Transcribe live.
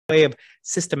way of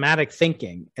systematic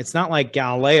thinking. It's not like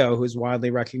Galileo, who's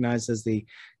widely recognized as the,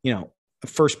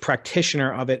 first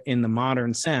practitioner of it in the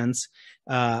modern sense,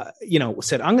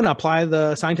 said, I'm going to apply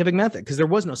the scientific method, because there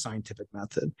was no scientific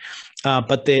method.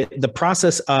 But the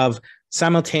process of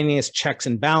simultaneous checks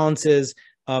and balances,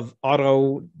 of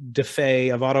auto-defay,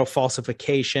 of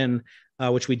auto-falsification,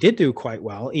 which we did do quite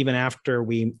well, even after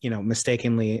we,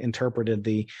 mistakenly interpreted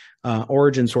the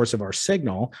origin source of our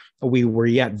signal. We were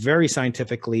yet very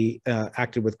scientifically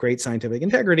acted with great scientific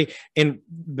integrity in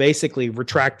basically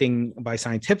retracting by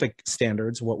scientific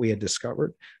standards what we had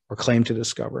discovered or claimed to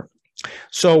discover.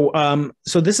 So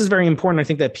this is very important. I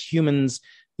think that humans,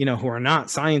 who are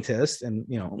not scientists, and,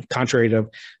 contrary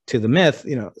to the myth,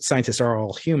 scientists are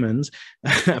all humans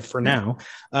for now.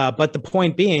 But the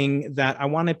point being that I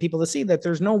wanted people to see that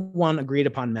there's no one agreed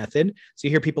upon method. So you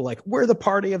hear people like, we're the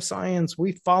party of science,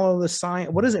 we follow the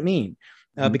science. What does it mean?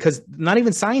 Because not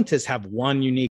even scientists have one unique